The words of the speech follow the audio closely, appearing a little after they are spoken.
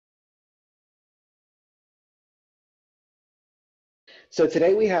So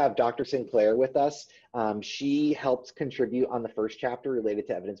today we have Dr. Sinclair with us. She helped contribute on the first chapter related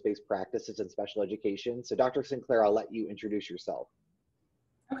to evidence-based practices in special education. So Dr. Sinclair, I'll let you introduce yourself.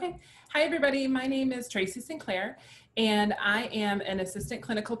 Okay. Hi, everybody. My name is Tracy Sinclair, and I am an assistant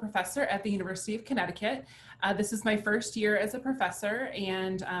clinical professor at the University of Connecticut. This is my first year as a professor,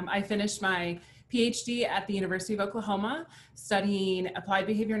 and I finished my PhD at the University of Oklahoma, studying applied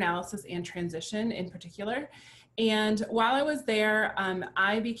behavior analysis and transition in particular. And while I was there,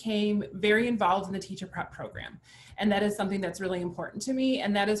 I became very involved in the teacher prep program. And that is something that's really important to me.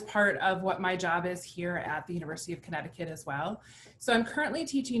 And that is part of what my job is here at the University of Connecticut as well. So I'm currently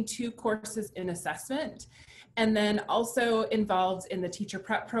teaching 2 courses in assessment, and then also involved in the teacher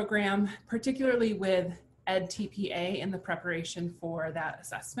prep program, particularly with EdTPA and the preparation for that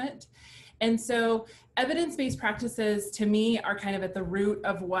assessment. And so evidence-based practices to me are kind of at the root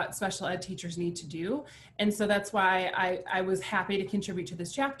of what special ed teachers need to do. And so that's why I was happy to contribute to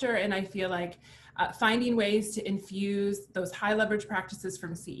this chapter. And I feel like finding ways to infuse those high leverage practices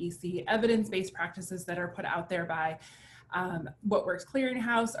from CEC, evidence-based practices that are put out there by What Works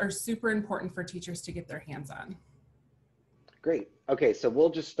Clearinghouse are super important for teachers to get their hands on. Great. Okay, so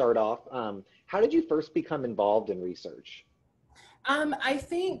we'll just start off. How did you first become involved in research? I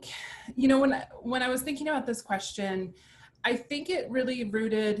think, you know, when I was thinking about this question, I think it really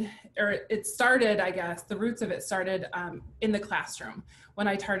rooted, or it started, I guess, the roots of it started in the classroom when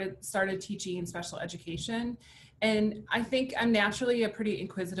I started teaching special education. And I think I'm naturally a pretty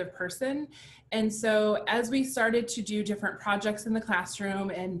inquisitive person. And so as we started to do different projects in the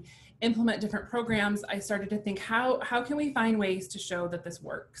classroom and implement different programs, I started to think, how can we find ways to show that this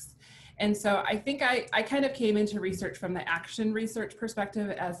works? And so I think I kind of came into research from the action research perspective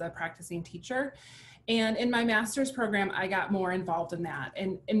as a practicing teacher. And in my master's program, I got more involved in that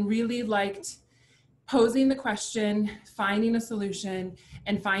and really liked posing the question, finding a solution,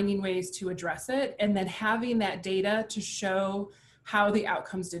 and finding ways to address it, and then having that data to show how the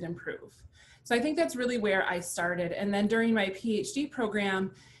outcomes did improve. So I think that's really where I started. And then during my PhD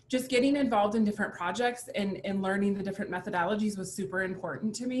program, just getting involved in different projects and learning the different methodologies was super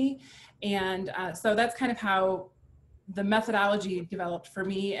important to me. And so that's kind of how the methodology developed for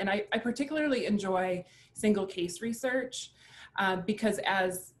me. And I particularly enjoy single case research because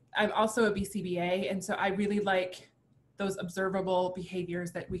as I'm also a BCBA, and so I really like those observable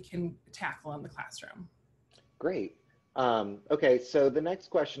behaviors that we can tackle in the classroom. Great. Okay, so the next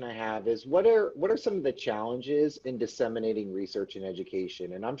question I have is, what are some of the challenges in disseminating research in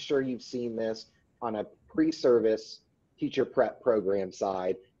education? And I'm sure you've seen this on a pre-service teacher prep program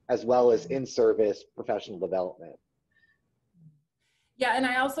side, as well as in-service professional development. Yeah, and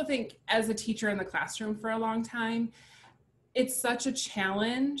I also think as a teacher in the classroom for a long time, it's such a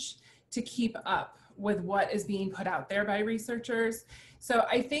challenge to keep up with what is being put out there by researchers. So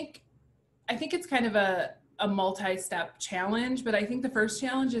I think it's kind of a multi-step challenge, but I think the first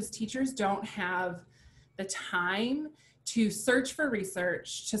challenge is teachers don't have the time to search for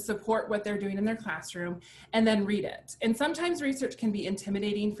research to support what they're doing in their classroom and then read it. And sometimes research can be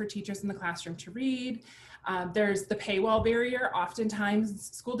intimidating for teachers in the classroom to read. There's the paywall barrier.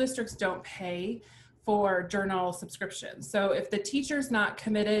 Oftentimes school districts don't pay for journal subscriptions. So if the teacher's not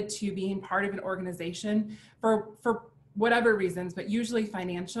committed to being part of an organization for whatever reasons, but usually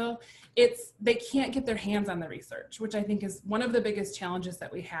financial, they can't get their hands on the research, which I think is one of the biggest challenges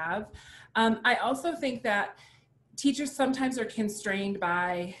that we have. I also think that teachers sometimes are constrained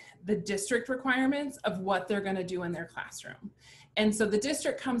by the district requirements of what they're going to do in their classroom. And so the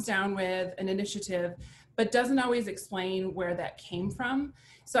district comes down with an initiative, but doesn't always explain where that came from.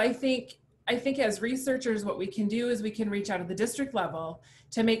 So I think as researchers, what we can do is we can reach out at the district level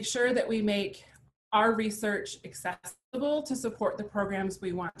to make sure that we make our research accessible to support the programs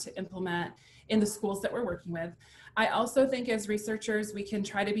we want to implement in the schools that we're working with. I also think as researchers, we can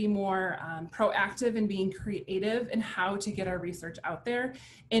try to be more proactive in being creative in how to get our research out there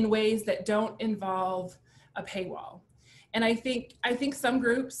in ways that don't involve a paywall. And I think some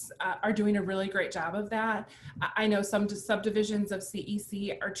groups are doing a really great job of that. I know some subdivisions of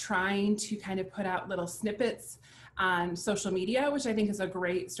CEC are trying to kind of put out little snippets on social media, which I think is a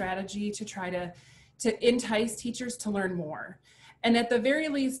great strategy to try to entice teachers to learn more. And at the very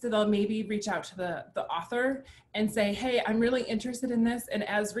least, they'll maybe reach out to the author and say, hey, I'm really interested in this. And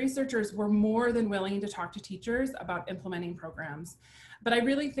as researchers, we're more than willing to talk to teachers about implementing programs. But I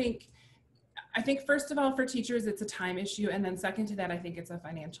think first of all, for teachers, it's a time issue. And then second to that, I think it's a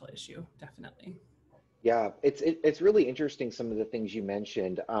financial issue, definitely. Yeah, it's really interesting, some of the things you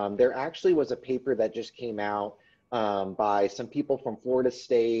mentioned. There actually was a paper that just came out by some people from Florida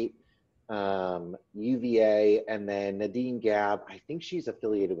State, UVA, and then Nadine Gabb. I think she's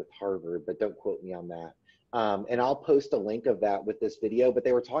affiliated with Harvard, but don't quote me on that. And I'll post a link of that with this video, but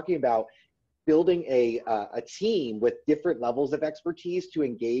they were talking about building a team with different levels of expertise to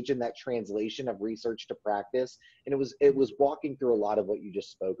engage in that translation of research to practice. And it was walking through a lot of what you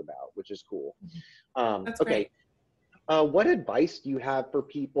just spoke about, which is cool. That's okay. What advice do you have for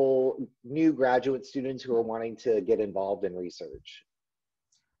people, new graduate students who are wanting to get involved in research?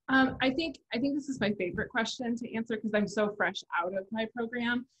 I think this is my favorite question to answer because I'm so fresh out of my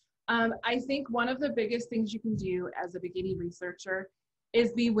program. I think one of the biggest things you can do as a beginning researcher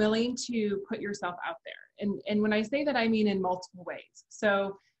is be willing to put yourself out there. And when I say that, I mean in multiple ways.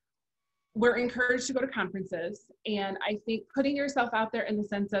 So we're encouraged to go to conferences, and I think putting yourself out there in the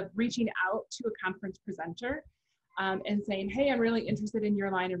sense of reaching out to a conference presenter and saying, hey, I'm really interested in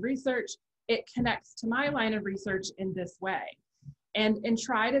your line of research. It connects to my line of research in this way. And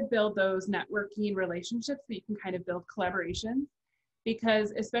try to build those networking relationships so you can kind of build collaboration,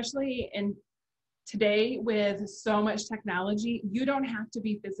 because especially in today with so much technology, you don't have to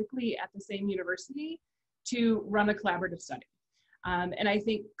be physically at the same university to run a collaborative study. And I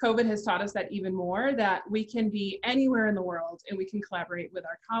think COVID has taught us that even more, that we can be anywhere in the world and we can collaborate with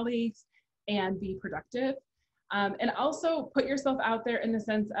our colleagues and be productive. And also put yourself out there in the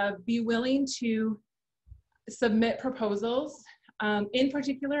sense of be willing to submit proposals. In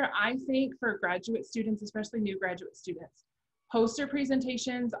particular, I think for graduate students, especially new graduate students, poster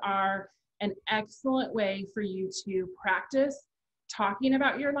presentations are an excellent way for you to practice talking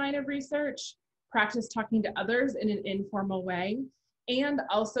about your line of research, practice talking to others in an informal way, and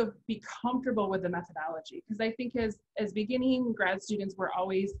also be comfortable with the methodology. Because I think as beginning grad students, we're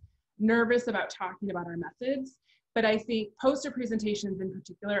always nervous about talking about our methods. But I think poster presentations in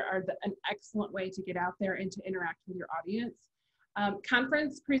particular are an excellent way to get out there and to interact with your audience.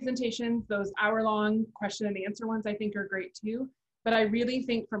 Conference presentations, those hour-long question and answer ones, I think are great too. But I really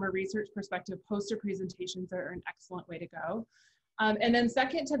think from a research perspective, poster presentations are an excellent way to go. And then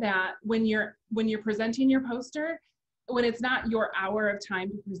second to that, when you're presenting your poster, when it's not your hour of time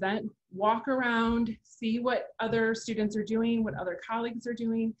to present, walk around, see what other students are doing, what other colleagues are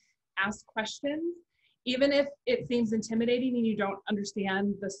doing, ask questions. Even if it seems intimidating and you don't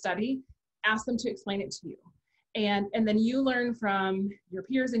understand the study, ask them to explain it to you. And then you learn from your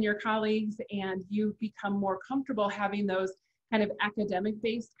peers and your colleagues, and you become more comfortable having those kind of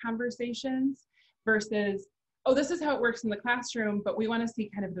academic-based conversations versus, oh, this is how it works in the classroom, but we want to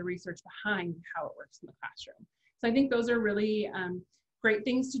see kind of the research behind how it works in the classroom. So I think those are really great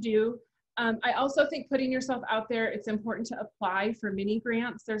things to do. I also think putting yourself out there, it's important to apply for mini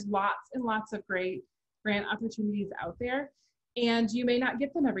grants. There's lots and lots of great grant opportunities out there, and you may not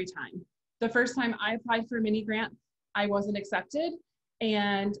get them every time. The first time I applied for a mini grant, I wasn't accepted,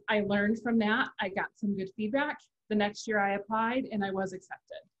 and I learned from that. I got some good feedback. The next year I applied and I was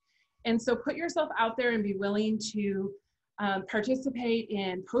accepted. And so put yourself out there and be willing to participate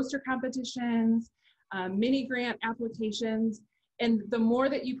in poster competitions, mini grant applications. And the more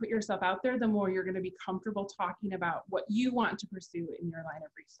that you put yourself out there, the more you're going to be comfortable talking about what you want to pursue in your line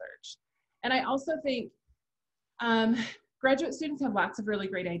of research. And I also think graduate students have lots of really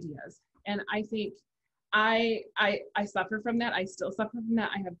great ideas. And I think I suffer from that. I still suffer from that.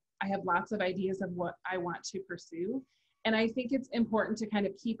 I have lots of ideas of what I want to pursue. And I think it's important to kind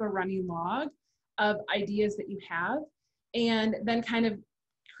of keep a running log of ideas that you have, and then kind of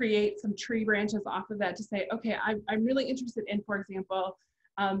create some tree branches off of that to say, okay, I'm really interested in, for example,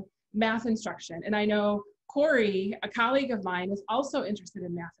 math instruction. And I know Corey, a colleague of mine, is also interested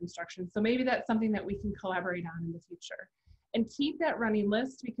in math instruction. So maybe that's something that we can collaborate on in the future. And keep that running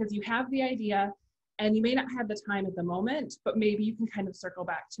list, because you have the idea and you may not have the time at the moment, but maybe you can kind of circle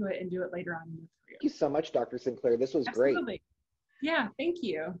back to it and do it later on in your career. Thank you so much, Dr. Sinclair. This was great. Absolutely. Yeah, thank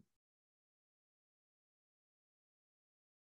you.